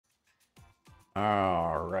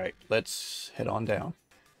Alright, let's head on down.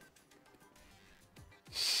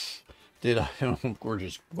 We're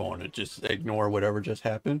just going to just ignore whatever just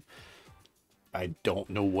happened. I don't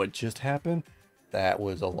know what just happened. That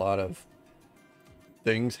was a lot of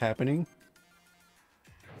things happening.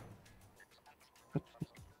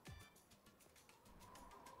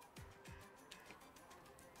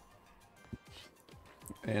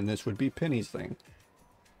 And this would be Penny's thing.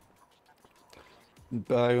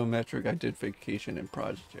 Biometric identification and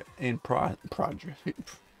project.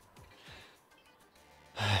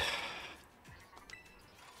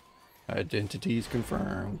 Identities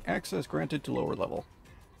confirmed. Access granted to lower level.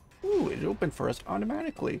 Ooh, it opened for us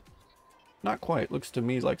automatically. Not quite. Looks to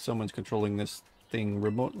me like someone's controlling this thing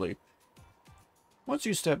remotely. Once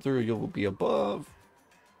you step through, you'll be above.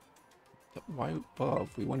 Why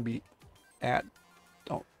above? We want to be at.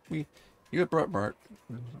 Don't we? You have brought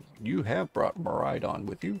Maridon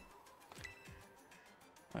with you.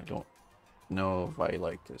 I don't know if I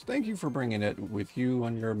like this. Thank you for bringing it with you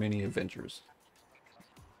on your many adventures.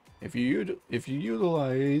 If you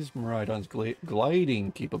utilize Maridon's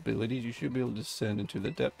gliding capabilities, you should be able to descend into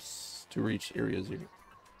the depths to reach Area 0.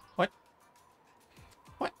 What?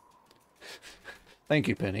 What? Thank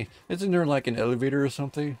you, Penny. Isn't there like an elevator or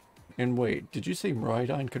something? And wait, did you say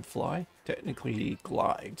Maridon could fly? Technically, he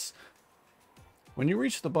glides. When you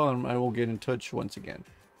reach the bottom, I will get in touch once again.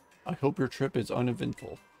 I hope your trip is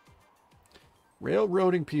uneventful.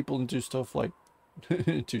 Railroading people into stuff like...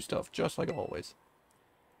 just like always.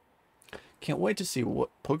 Can't wait to see what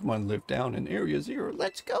Pokemon live down in Area 0.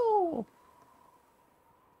 Let's go!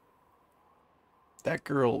 That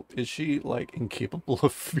girl, is she, like, incapable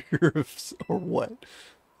of fear or what?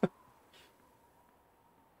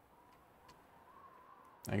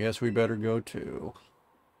 I guess we better go too.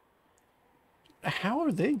 How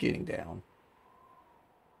are they getting down?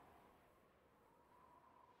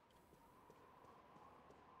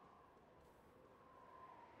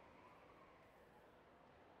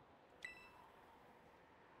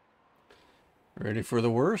 Ready for the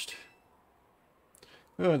worst?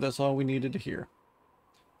 Good, that's all we needed to hear.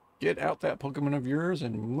 Get out that Pokemon of yours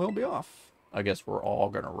and we'll be off. I guess we're all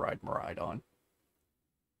gonna ride Maridon.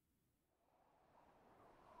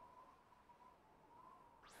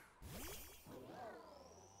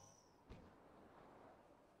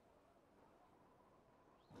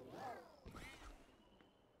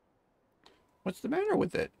 What's the matter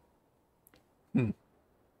with it?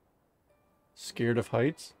 Scared of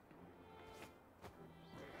heights?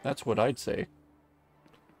 That's what I'd say.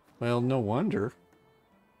 Well, no wonder.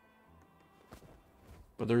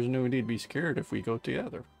 But there's no need to be scared if we go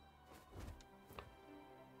together.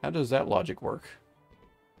 How does that logic work?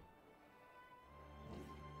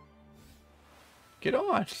 Get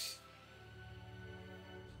on!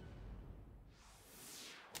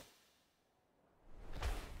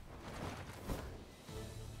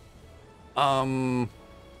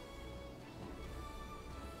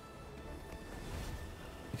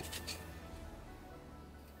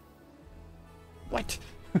 What?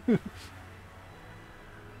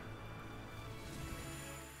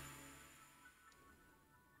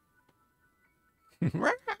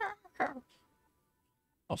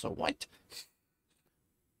 Also, what?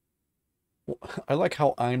 I like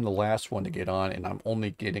how I'm the last one to get on, and I'm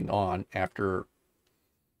only getting on after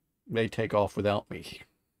they take off without me.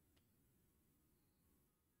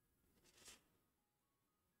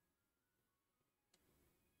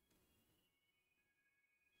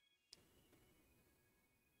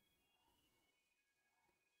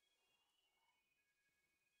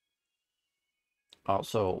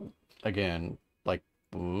 Also, again, like,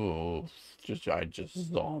 ooh, I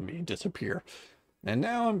just saw me disappear, and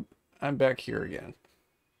now I'm back here again.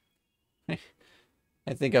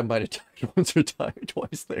 I think I might have died once or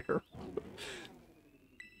twice there.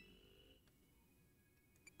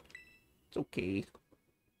 It's okay.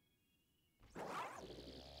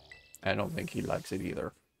 I don't think he likes it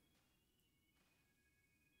either.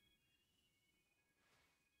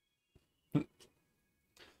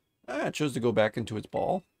 It chose to go back into its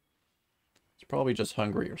ball. It's probably just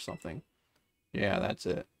hungry or something. Yeah, that's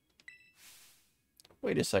it.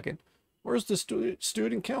 Wait a second. Where's the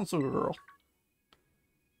student council girl?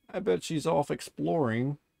 I bet she's off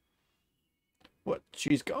exploring. What?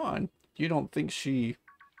 She's gone? You don't think she...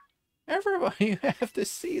 Everybody, you have to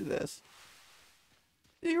see this.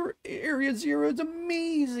 Area 0 is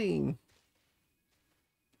amazing.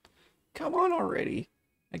 Come on already.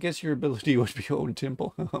 I guess your ability would be own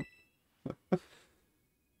temple.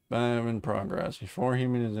 I'm in progress. Before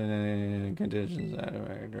humans in conditions that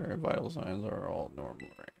affect our vital signs are all normal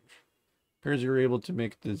range. Appears you're able to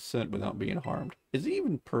make the descent without being harmed. Is he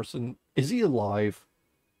even person? Is he alive?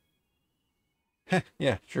 Heh,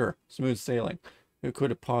 yeah, sure. Smooth sailing. Who could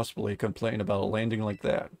have possibly complained about a landing like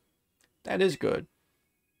that? That is good.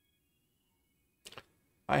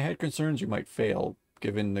 I had concerns you might fail,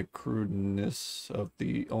 given the crudeness of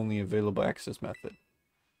the only available access method.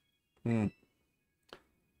 I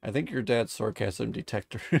think your dad's sarcasm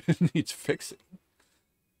detector needs fixing.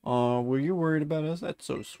 Were you worried about us? That's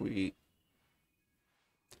so sweet.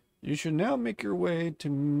 You should now make your way to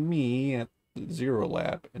me at the Zero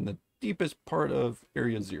Lab in the deepest part of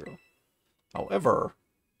Area Zero. However,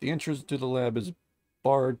 the entrance to the lab is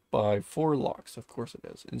barred by 4 locks. Of course it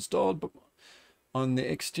is. Installed on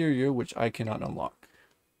the exterior, which I cannot unlock.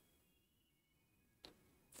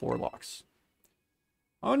 4 locks.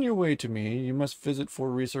 On your way to me, you must visit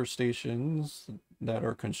 4 research stations that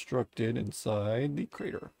are constructed inside the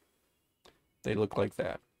crater. They look like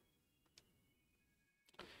that.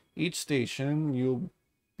 Each station, you'll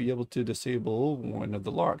be able to disable one of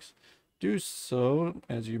the locks. Do so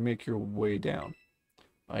as you make your way down.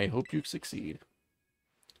 I hope you succeed.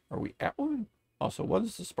 Are we at one? Also, what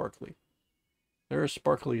is the sparkly? There are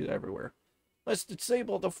sparklies everywhere. Let's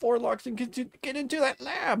disable the 4 locks and get into that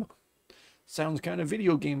lab. Sounds kind of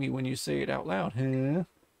video gamey when you say it out loud, huh?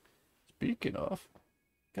 Speaking of,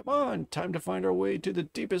 come on, time to find our way to the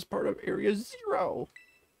deepest part of Area Zero.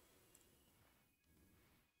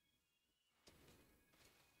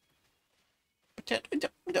 But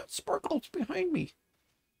that sparkles behind me.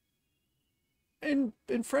 And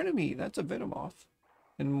in front of me, that's a Venomoth.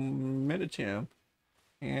 And Medicham.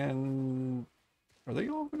 And are they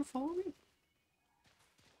all going to follow me?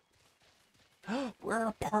 We're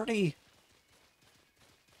a party.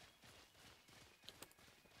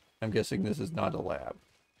 I'm guessing this is not a lab.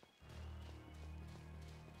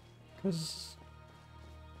 Because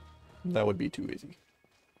that would be too easy.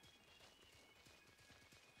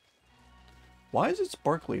 Why is it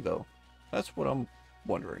sparkly though? That's what I'm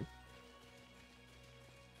wondering.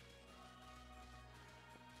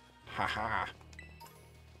 Haha.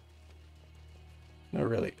 No,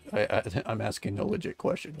 really. I'm asking a legit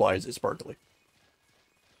question. Why is it sparkly?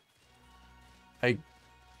 I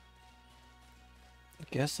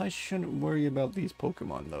guess I shouldn't worry about these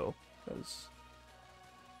Pokemon though, because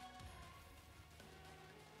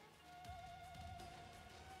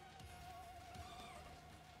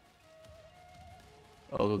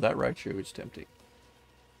although that Raichu is tempting.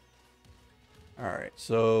 Alright,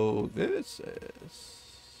 so this is...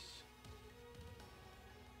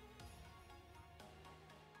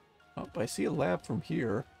 Oh, I see a lab from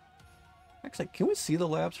here. Actually, can we see the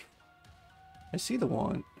labs? I see the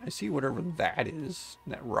one. I see whatever that is.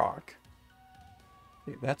 That rock.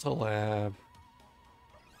 Okay, that's a lab.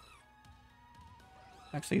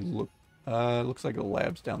 Actually, looks like the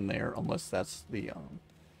lab's down there, unless that's the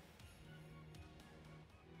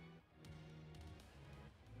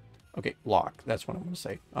Okay, lock. That's what I'm gonna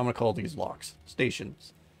say. I'm gonna call these locks.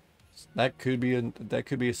 Stations. That could be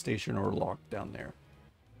a station or a lock down there.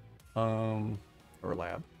 Or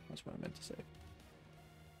lab. That's what I meant to say.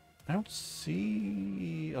 I don't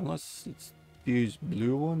see, unless it's these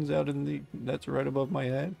blue ones out in the, that's right above my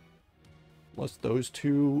head. Unless those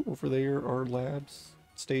 2 over there are labs,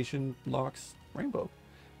 station, locks, rainbow.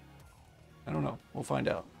 I don't know. We'll find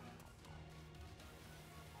out.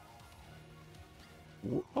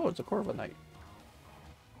 Oh, it's a Corviknight.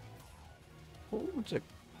 Oh, it's a...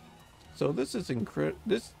 So this is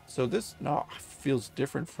this no, feels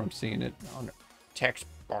different from seeing it on a text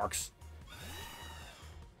box.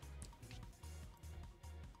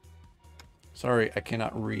 Sorry, I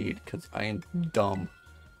cannot read because I am dumb.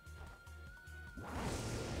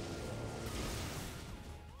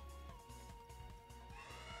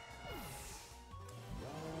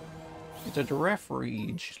 It's a giraffe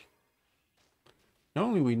rage.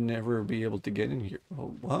 Normally we'd never be able to get in here.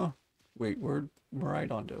 Oh, huh? Wait, where'd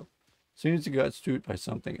Ride onto? As soon as it got stooped by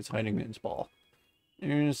something, it's hiding in its ball.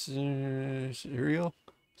 Cereal?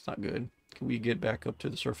 It's not good. Can we get back up to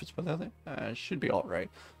the surface without it? It should be alright.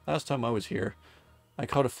 Last time I was here, I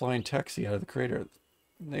caught a flying taxi out of the crater.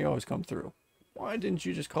 They always come through. Why didn't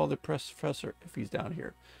you just call the professor if he's down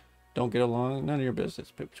here? Don't get along? None of your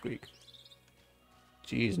business, Pipsqueak.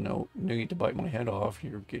 Jeez, no need to bite my head off.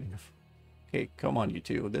 You're getting... Okay, come on, you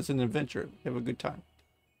two. This is an adventure. Have a good time.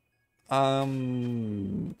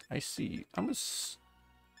 I see. I'm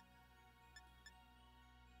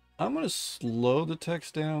gonna slow the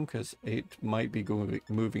text down because it might be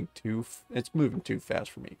moving too. It's moving too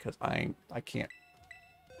fast for me because I can't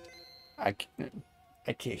I can't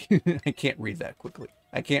I can't read that quickly.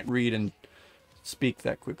 I can't read and speak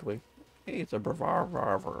that quickly. Hey, it's a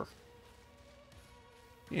Bravarvar.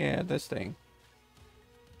 Yeah, this thing.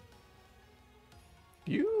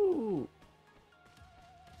 You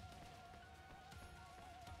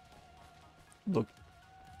look.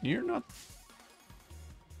 You're not.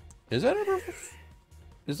 Is that ever?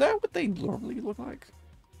 Is that what they normally look like?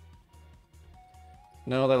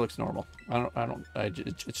 No, that looks normal.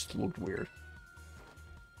 It just looked weird.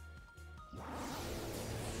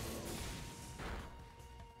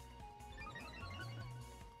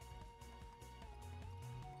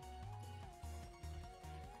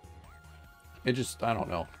 It just, I don't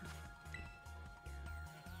know.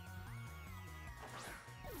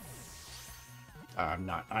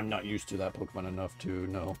 I'm not used to that Pokemon enough to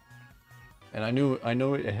know. And I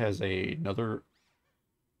know it has another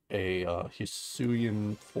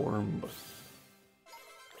Hisuian form, but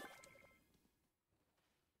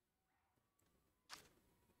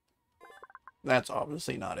that's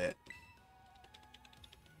obviously not it.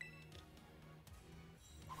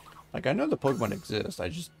 Like, I know the Pokemon exist,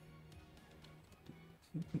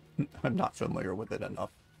 I'm not familiar with it enough.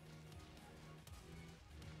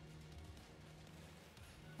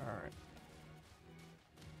 Alright.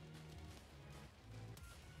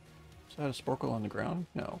 Is that a Sparkle on the ground?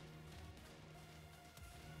 No.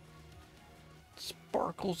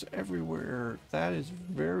 Sparkles everywhere. That is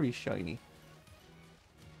very shiny.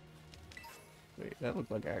 Wait, that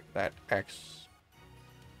looked like that X.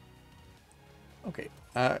 Okay.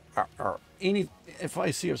 If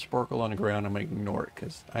I see a Sparkle on the ground, I'm gonna ignore it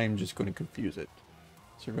because I'm just going to confuse it.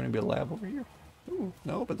 Is there going to be a lab over here? Ooh,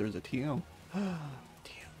 no, but there's a TM. TM.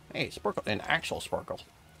 Hey, Sparkle, an actual Sparkle.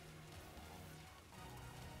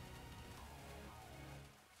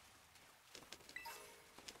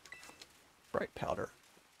 Bright powder.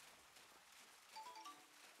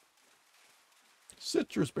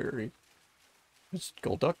 Citrus berry. It's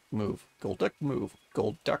Golduck move. Golduck move.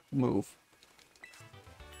 Golduck move.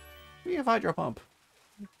 We have Hydro Pump.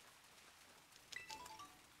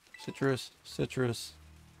 Citrus. Citrus.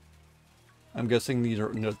 I'm guessing these are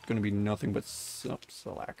going to be nothing but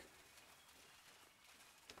Slack.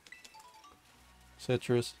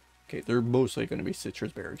 Citrus. Okay, they're mostly going to be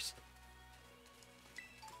citrus berries.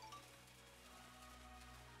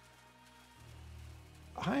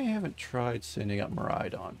 I haven't tried sending up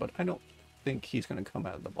Miraidon, but I don't think he's going to come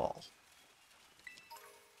out of the balls.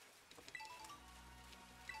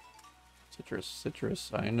 Citrus, citrus.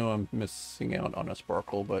 I know I'm missing out on a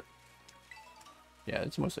Sparkle, but yeah,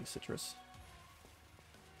 it's mostly citrus.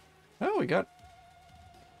 Oh, we got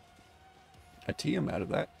a TM out of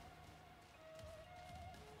that.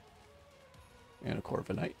 And a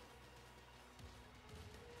Corviknight.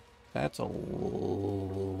 That's a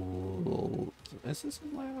little... Is this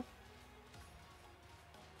in lab?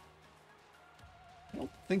 I don't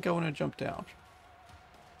think I want to jump down.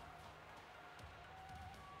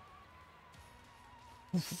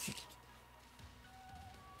 If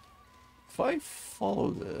I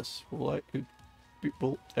follow this, will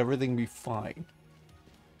everything be fine?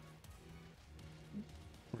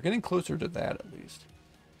 We're getting closer to that at least.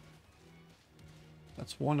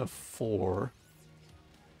 That's 1 of 4.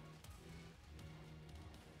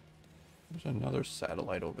 There's another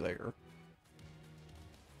satellite over there.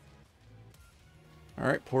 All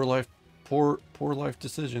right, poor life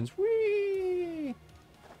decisions. Whee!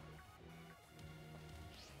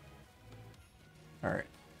 All right,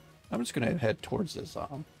 I'm just gonna head towards this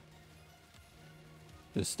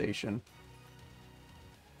station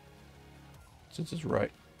since it's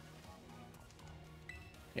right.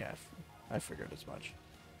 Yeah, I figured as much.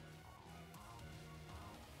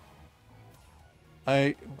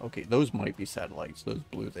 Okay, those might be satellites, those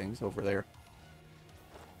blue things over there.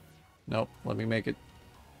 Nope, let me make it.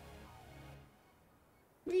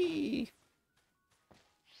 Whee!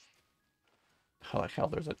 I like how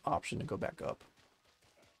there's an option to go back up.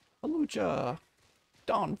 Halucha!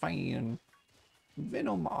 Donphan!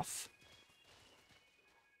 Venomoth!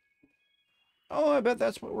 Oh, I bet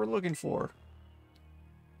that's what we're looking for.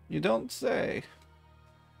 You don't say.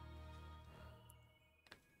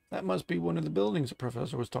 That must be one of the buildings the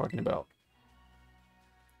professor was talking about.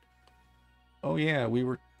 Oh yeah, we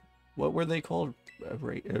were... What were they called?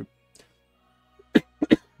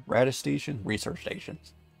 Radis station? Research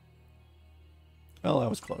stations. Well, that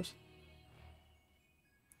was close.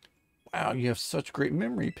 Wow, you have such great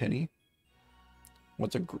memory, Penny.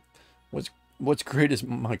 What's great is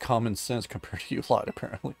my common sense compared to you lot,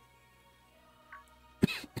 apparently.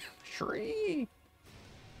 Shree!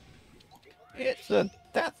 It's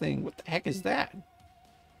that thing. What the heck is that?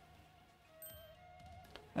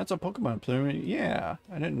 That's a Pokemon player. Yeah,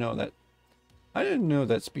 I didn't know that. I didn't know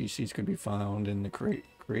that species could be found in the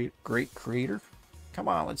great crater. Come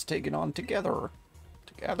on, let's take it on together.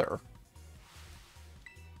 Together.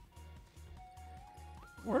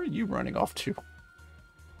 Where are you running off to?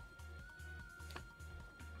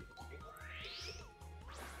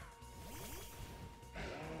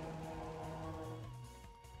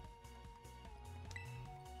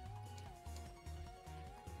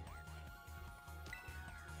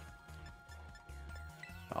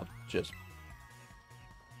 I'll just...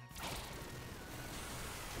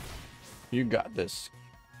 You got this.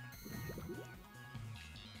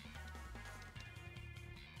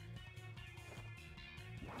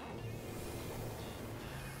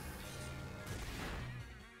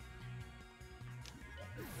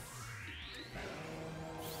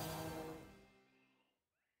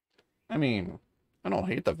 I mean, I don't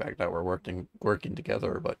hate the fact that we're working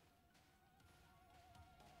together, but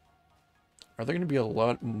are there going to be a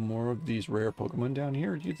lot more of these rare Pokemon down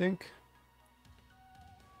here, do you think?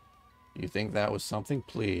 You think that was something?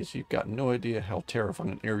 Please, you've got no idea how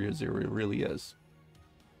terrifying an Area Zero really is.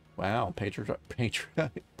 Wow,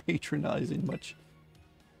 patronizing much.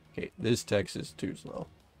 Okay, this text is too slow.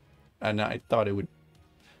 And I thought it would...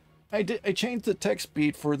 I changed the text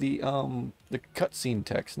speed for the cutscene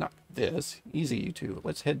text, not this. Easy, you two.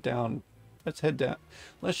 Let's head down. Let's head down.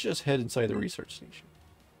 Let's just head inside the research station.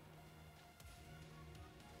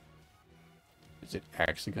 Is it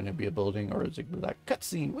actually going to be a building, or is it like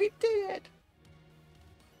cutscene? We did it!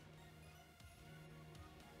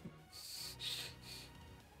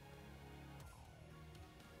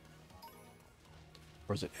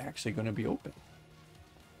 Or is it actually going to be open?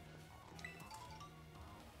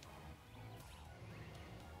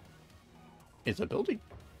 It's a building.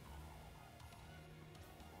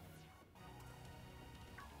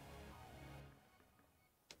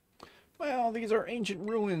 Well, these are ancient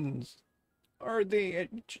ruins. Are they?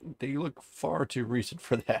 They look far too recent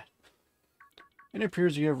for that. It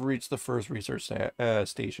appears you have reached the first research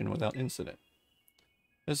station without incident.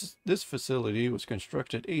 This facility was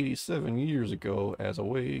constructed 87 years ago as a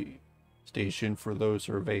way station for those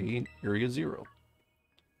surveying Area Zero.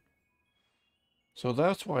 So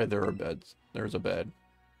that's why there are beds. There's a bed.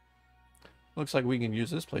 Looks like we can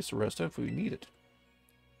use this place to rest if we need it.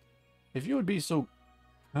 If you would be so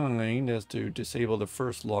kind as to disable the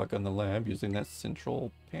first lock on the lab using that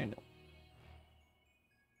central panel.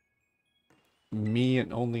 Me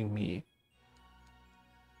and only me.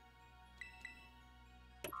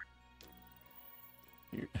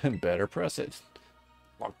 You better press it.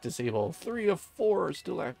 Lock disable. 3 of 4 are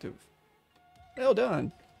still active. Well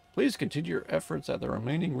done. Please continue your efforts at the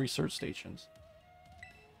remaining research stations.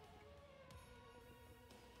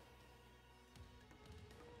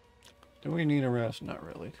 Do we need a rest? Not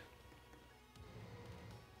really.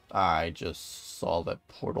 I just saw that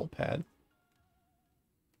portal pad.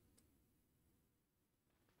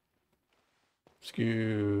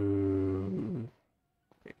 Excuse...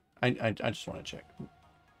 I just want to check.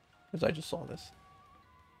 Because I just saw this.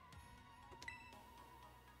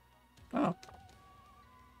 Oh.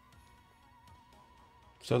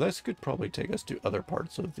 So this could probably take us to other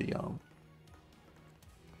parts of the,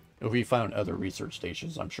 if we found other research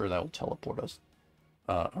stations, I'm sure that will teleport us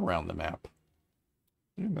around the map.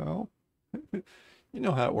 You know. You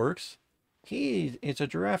know how it works. It's a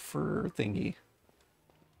giraffe fur thingy.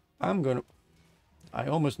 I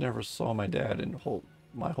almost never saw my dad in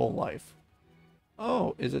my whole life.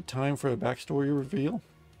 Oh, is it time for a backstory reveal?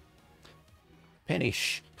 Penny,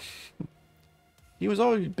 shh. He was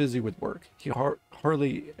always busy with work. He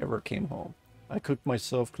hardly ever came home. I cooked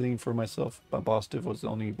myself, cleaned for myself, but Bostiv was the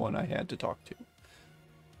only one I had to talk to.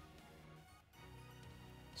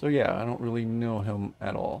 So yeah, I don't really know him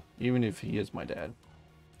at all, even if he is my dad.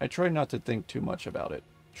 I tried not to think too much about it.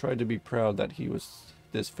 Tried to be proud that he was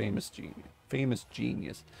this famous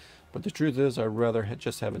genius. But the truth is, I'd rather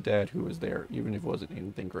just have a dad who was there, even if it wasn't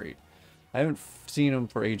anything great. I haven't seen him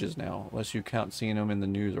for ages now, unless you count seeing him in the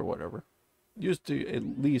news or whatever. Used to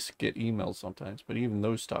at least get emails sometimes, but even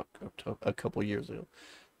those stopped a couple years ago.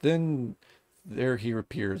 Then there he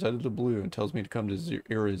appears out of the blue and tells me to come to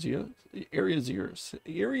Area Zero. Area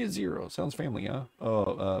Zero. Sounds family, huh?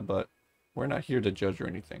 Oh, but we're not here to judge or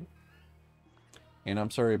anything. And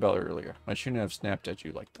I'm sorry about earlier. I shouldn't have snapped at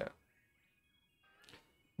you like that.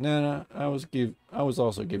 Nah, I was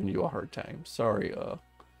also giving you a hard time. Sorry,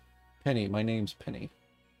 Penny. My name's Penny.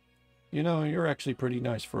 You know, you're actually pretty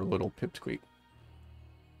nice for a little pipsqueak.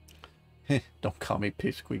 Don't call me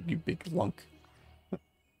pipsqueak, you big lunk.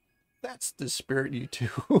 That's the spirit, you two.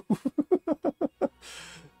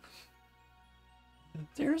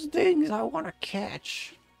 There's things I want to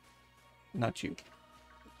catch. not you.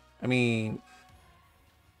 I mean,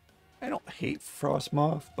 I don't hate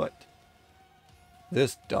Frostmoth, but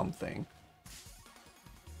this dumb thing.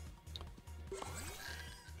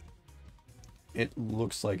 It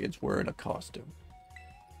looks like it's wearing a costume.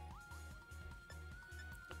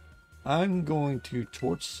 I'm going to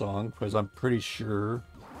Torch Song because I'm pretty sure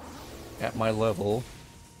at my level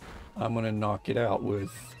I'm going to knock it out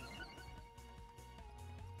with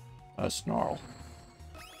a Snarl.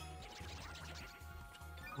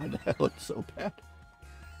 Why the hell it's so bad?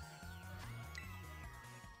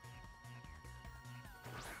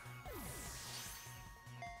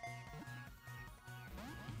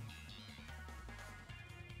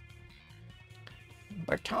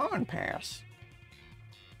 Baton Pass.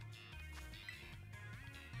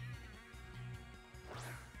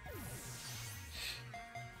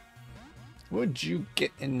 Would you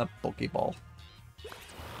get in the Pokeball?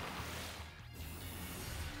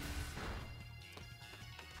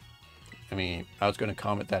 I mean, I was going to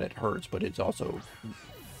comment that it hurts, but it's also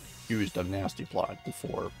used a nasty plot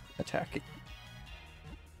before attacking.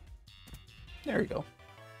 There you go.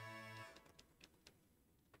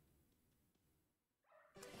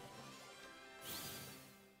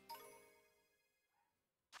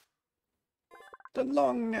 The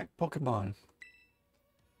long neck Pokemon.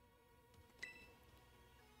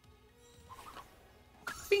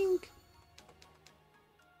 Bink.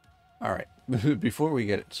 Alright, before we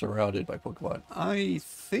get surrounded by Pokemon, I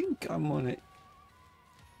think I'm gonna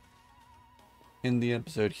end the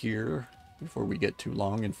episode here before we get too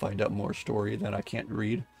long and find out more story that I can't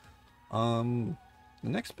read. The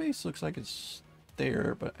next base looks like it's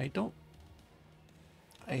there, but I don't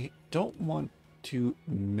want to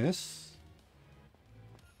miss.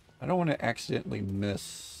 I don't want to accidentally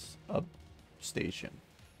miss a station.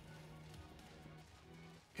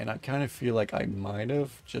 And I kind of feel like I might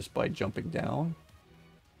have just by jumping down.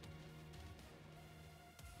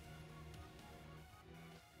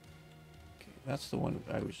 Okay, that's the one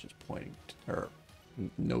I was just pointing to, or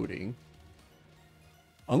noting.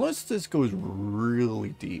 Unless this goes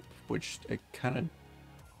really deep, which it kind of...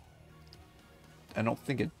 I don't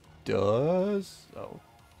think it does. Oh.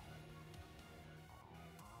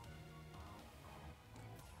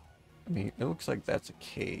 I mean, it looks like that's a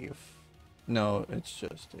cave. No, it's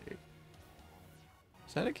just a...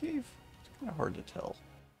 Is that a cave? It's kind of hard to tell.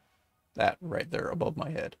 That right there above my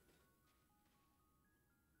head.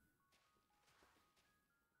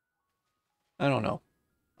 I don't know.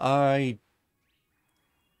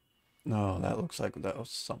 No, that looks like that was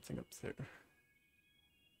something up there.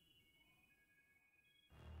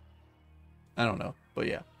 I don't know, but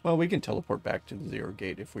yeah. Well, we can teleport back to the Zero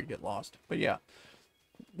Gate if we get lost. But yeah.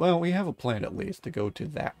 Well, we have a plan at least to go to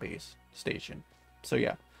that base station. So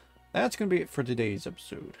yeah, that's going to be it for today's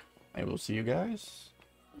episode. I will see you guys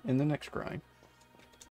in the next grind.